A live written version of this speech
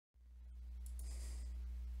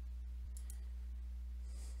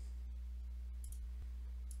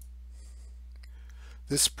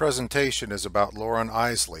This presentation is about Loren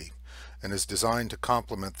Eiseley and is designed to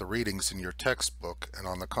complement the readings in your textbook and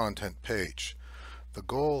on the content page. The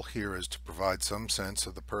goal here is to provide some sense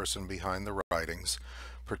of the person behind the writings,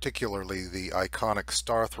 particularly the iconic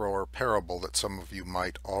star thrower parable that some of you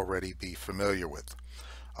might already be familiar with.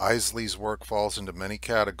 Eiseley's work falls into many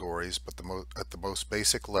categories, but at the most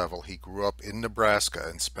basic level, he grew up in Nebraska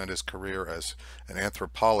and spent his career as an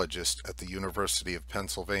anthropologist at the University of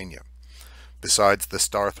Pennsylvania. Besides the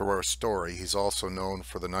star thrower story, he's also known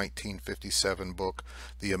for the 1957 book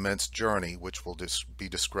The Immense Journey, which will be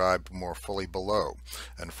described more fully below,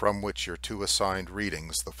 and from which your two assigned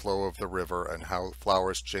readings, The Flow of the River and How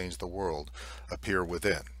Flowers Change the World, appear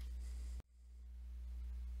within.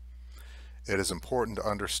 It is important to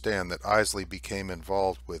understand that Eiseley became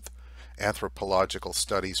involved with anthropological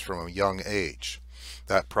studies from a young age.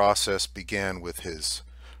 That process began with his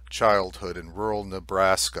childhood in rural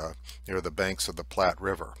Nebraska near the banks of the Platte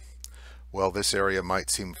River. While this area might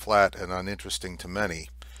seem flat and uninteresting to many,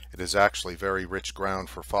 it is actually very rich ground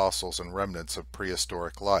for fossils and remnants of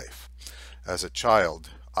prehistoric life. As a child,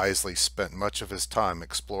 Eiseley spent much of his time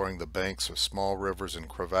exploring the banks of small rivers and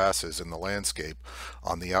crevasses in the landscape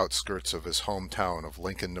on the outskirts of his hometown of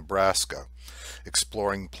Lincoln, Nebraska,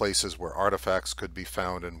 exploring places where artifacts could be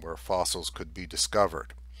found and where fossils could be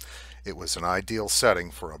discovered. It was an ideal setting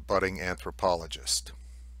for a budding anthropologist.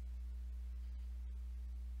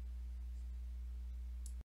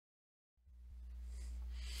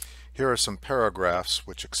 Here are some paragraphs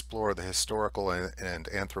which explore the historical and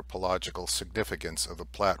anthropological significance of the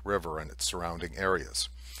Platte River and its surrounding areas.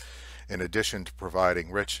 In addition to providing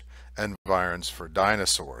rich environs for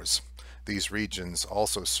dinosaurs, these regions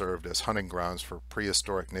also served as hunting grounds for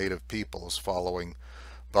prehistoric native peoples following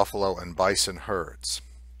buffalo and bison herds.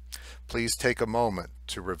 Please take a moment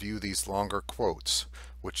to review these longer quotes,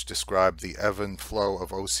 which describe the ebb and flow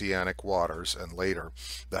of oceanic waters and later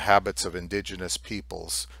the habits of indigenous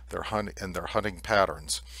peoples, their hunting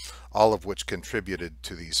patterns, all of which contributed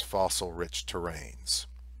to these fossil-rich terrains.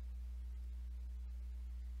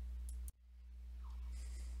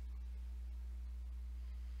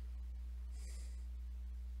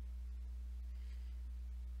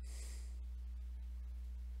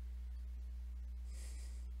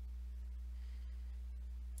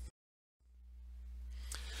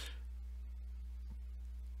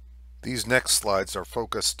 These next slides are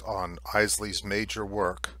focused on Eiseley's major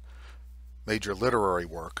literary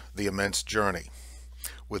work, The Immense Journey.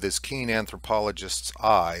 With his keen anthropologist's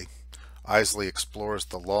eye, Eiseley explores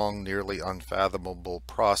the long, nearly unfathomable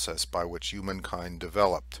process by which humankind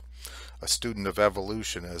developed. A student of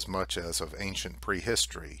evolution as much as of ancient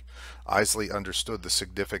prehistory, Eiseley understood the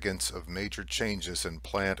significance of major changes in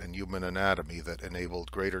plant and human anatomy that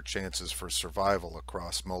enabled greater chances for survival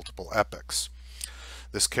across multiple epochs.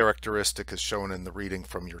 This characteristic is shown in the reading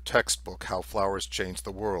from your textbook, How Flowers Change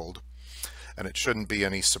the World, and it shouldn't be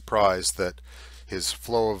any surprise that his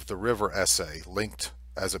Flow of the River essay, linked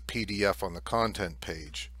as a PDF on the content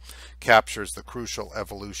page, captures the crucial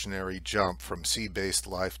evolutionary jump from sea-based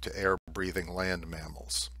life to air-breathing land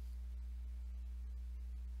mammals.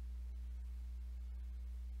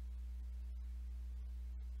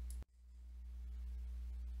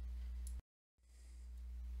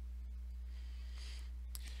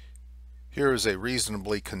 Here is a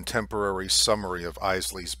reasonably contemporary summary of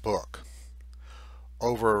Eiseley's book.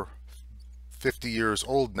 Over 50 years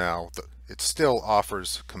old now, it still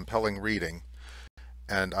offers compelling reading,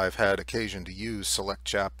 and I've had occasion to use select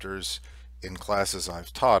chapters in classes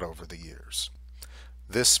I've taught over the years.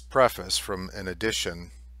 This preface from an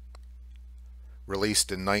edition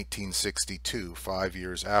released in 1962, 5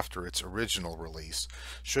 years after its original release,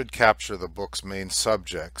 should capture the book's main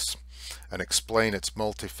subjects and explain its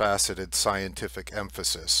multifaceted scientific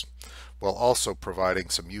emphasis, while also providing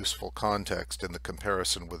some useful context in the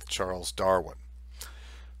comparison with Charles Darwin.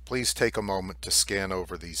 Please take a moment to scan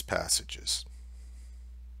over these passages.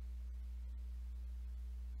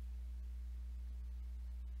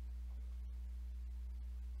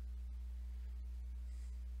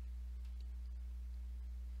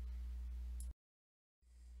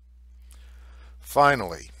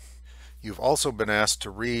 Finally, you've also been asked to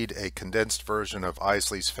read a condensed version of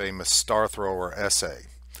Eiseley's famous Star Thrower essay.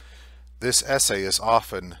 This essay is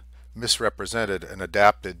often misrepresented and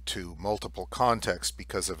adapted to multiple contexts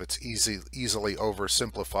because of its easily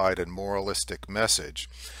oversimplified and moralistic message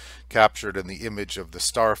captured in the image of the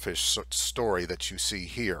starfish story that you see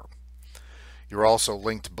here. You're also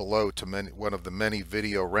linked below to one of the many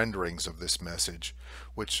video renderings of this message,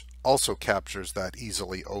 which also captures that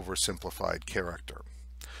easily oversimplified character.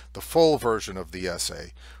 The full version of the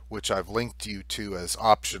essay, which I've linked you to as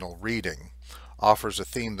optional reading, offers a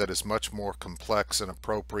theme that is much more complex and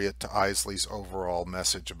appropriate to Eiseley's overall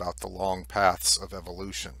message about the long paths of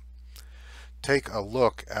evolution. Take a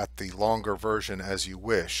look at the longer version as you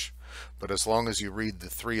wish, but as long as you read the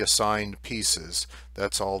 3 assigned pieces,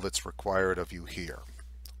 that's all that's required of you here.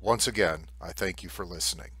 Once again, I thank you for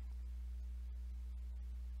listening.